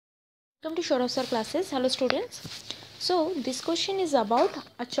Welcome to Short Sir classes. Hello students. So this question is about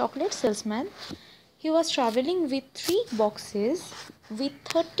a chocolate salesman. He was traveling with 3 boxes with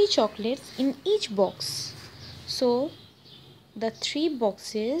 30 chocolates in each box. So the 3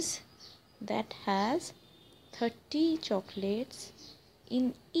 boxes that has 30 chocolates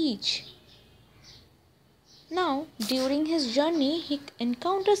in each. Now during his journey he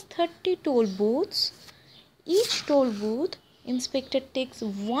encounters 30 toll booths. Each toll booth inspector takes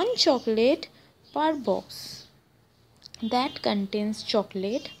 1 chocolate per box that contains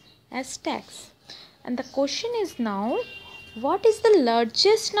chocolate as tax. And the question is now, what is the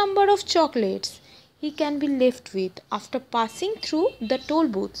largest number of chocolates he can be left with after passing through the toll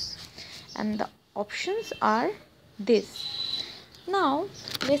booths? And the options are this. Now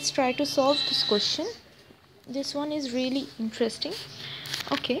let's try to solve this question. This one is really interesting.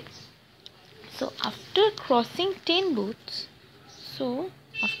 Okay. So after crossing 10 booths,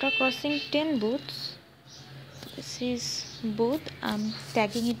 this is booth, I'm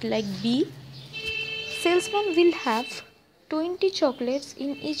tagging it like B. Salesman will have 20 chocolates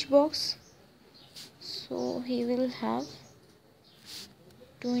in each box. So he will have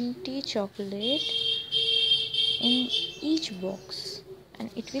 20 chocolate in each box and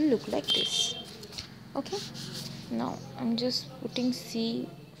it will look like this. Okay. Now I'm just putting C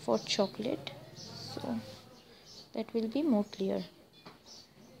for chocolate. So that will be more clear.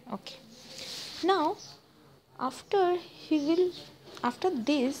 Okay. Now after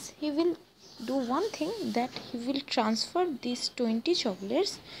this he will do one thing, that he will transfer these 20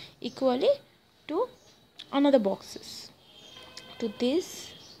 chocolates equally to another boxes, to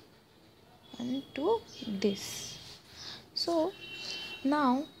this and to this. So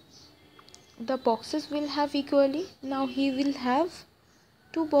now the boxes will have equally. Now he will have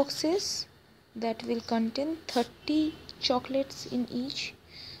 2 boxes that will contain 30 chocolates in each.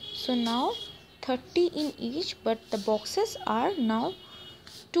 So now 30 in each, but the boxes are now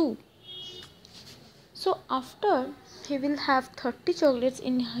 2. So after he will have 30 chocolates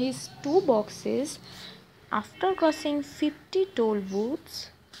in his 2 boxes, after crossing 50 toll booths,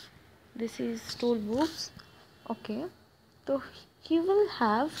 this is toll booths, okay, so he will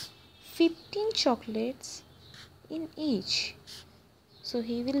have 15 chocolates in each. So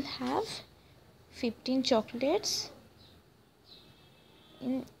he will have 15 chocolates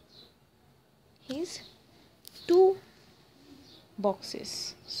in his 2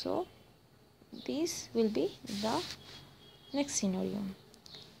 boxes. So this will be the next scenario.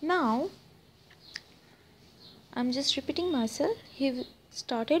 Now I'm just repeating myself. He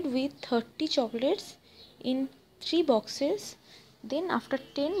started with 30 chocolates in 3 boxes. Then after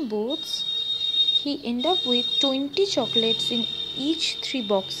 10 booths he ended up with 20 chocolates in each 3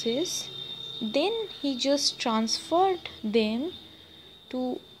 boxes. Then he just transferred them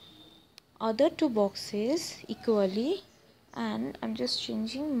to other 2 boxes equally, and I'm just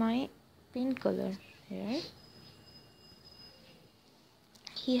changing my pen color here.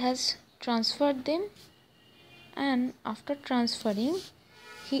 He has transferred them, and after transferring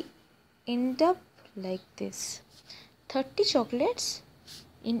he end up like this, 30 chocolates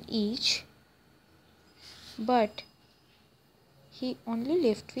in each, but he only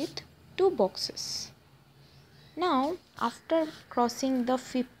left with 2 boxes. Now after crossing the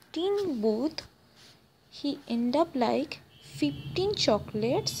 15 booth he end up like 15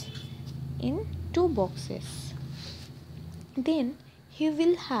 chocolates in 2 boxes. Then he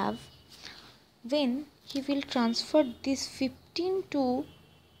will have, when he will transfer this 15 to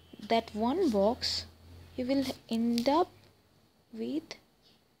that 1 box, he will end up with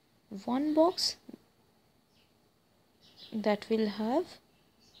 1 box that will have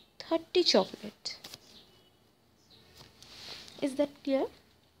 30 chocolate. Is that clear?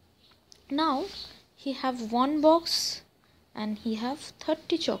 Now he have 1 box and he have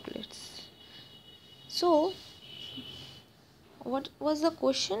 30 chocolates. So what was the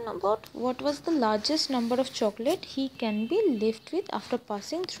question about? What was the largest number of chocolate he can be left with after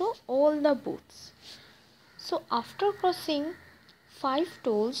passing through all the booths? So after crossing 5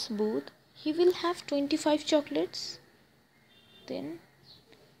 tolls booth he will have 25 chocolates. Then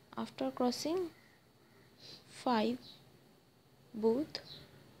after crossing 5 booth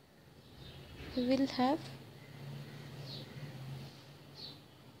we will have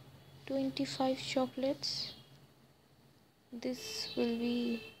 25 chocolates. This will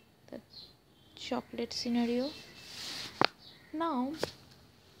be the chocolate scenario. Now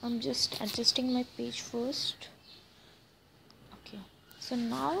I'm just adjusting my page first. Okay, so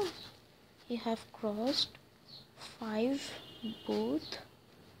now he have crossed 5 booth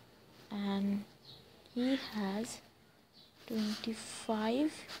and he has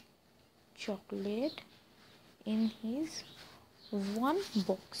 25 chocolate in his one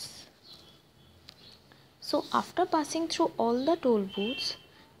box. So after passing through all the toll booths,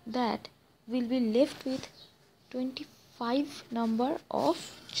 that will be left with 25 number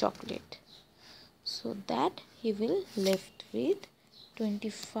of chocolate. So that he will left with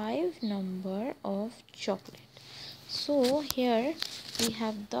 25 number of chocolate. So here we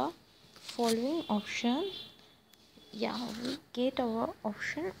have the following option. Yeah, we get our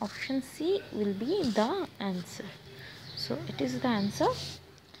option. Option C will be the answer. So it is the answer.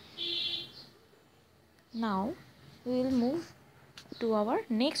 Now we will move to our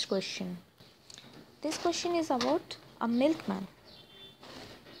next question. This question is about a milkman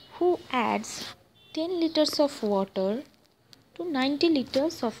who adds 10 liters of water to 90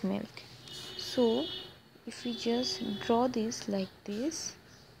 liters of milk. So if we just draw this like this,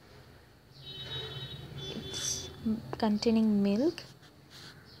 it's containing milk,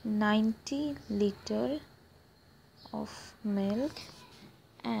 90 liter of milk,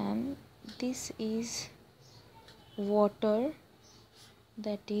 and this is water,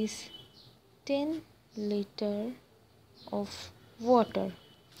 that is 10 liter of water.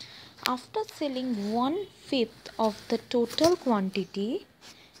 After selling 1/5 of the total quantity,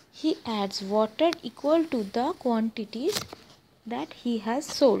 he adds water equal to the quantities that he has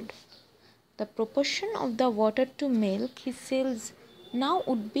sold. The proportion of the water to milk he sells now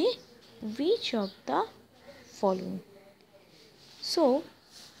would be which of the following? So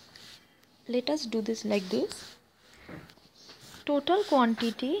let us do this like this. Total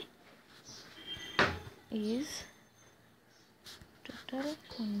quantity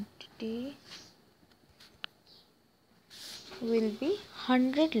will be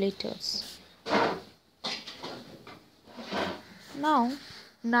 100 liters. Now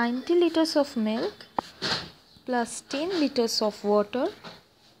 90 liters of milk plus 10 liters of water,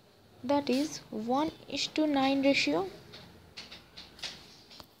 that is 1:9 ratio.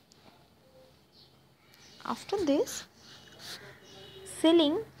 After this,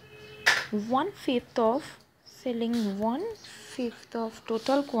 selling 1/5 of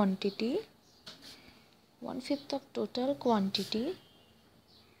total quantity, 1/5 of total quantity,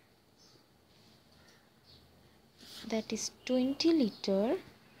 that is 20 liter.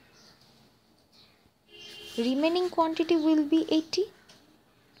 Remaining quantity will be 80.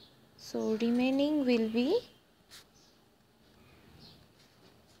 So remaining will be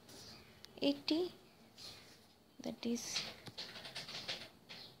 80, that is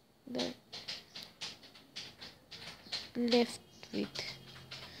the left with.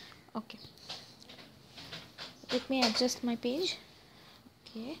 Okay, let me adjust my page.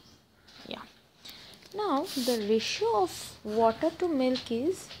 Okay, yeah. Now the ratio of water to milk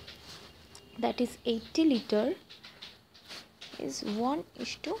is, that is 80 liter, is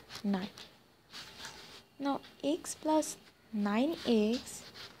 1:9. Now x plus 9x,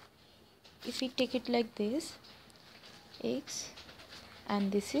 if we take it like this, x and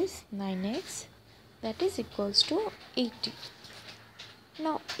this is 9x, that is equals to 80.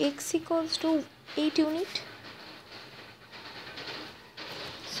 Now x equals to 8 unit.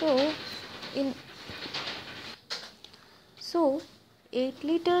 So 8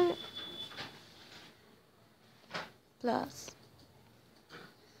 liter plus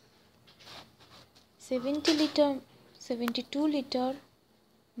 72 liter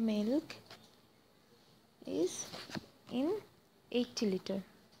milk is in 80 liter.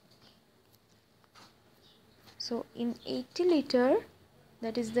 So in 80 liter,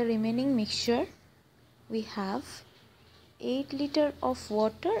 that is the remaining mixture, we have 8 liter of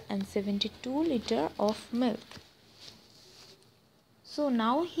water and 72 liter of milk. So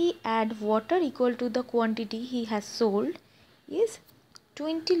now he add water equal to the quantity he has sold is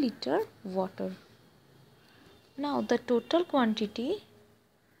 20 liter water. Now the total quantity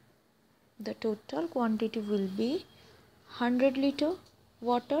will be 100 liter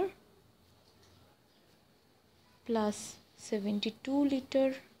water plus 72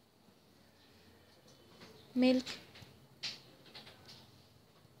 liter milk.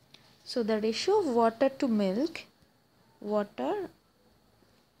 So the ratio of water to milk, water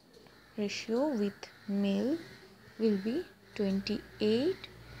ratio with milk will be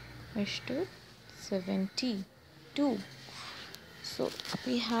 28:72. So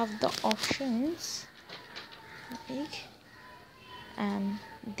we have the options, and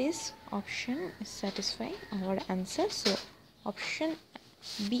this option is satisfying our answer. So option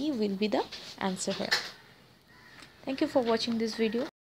B will be the answer here. Thank you for watching this video.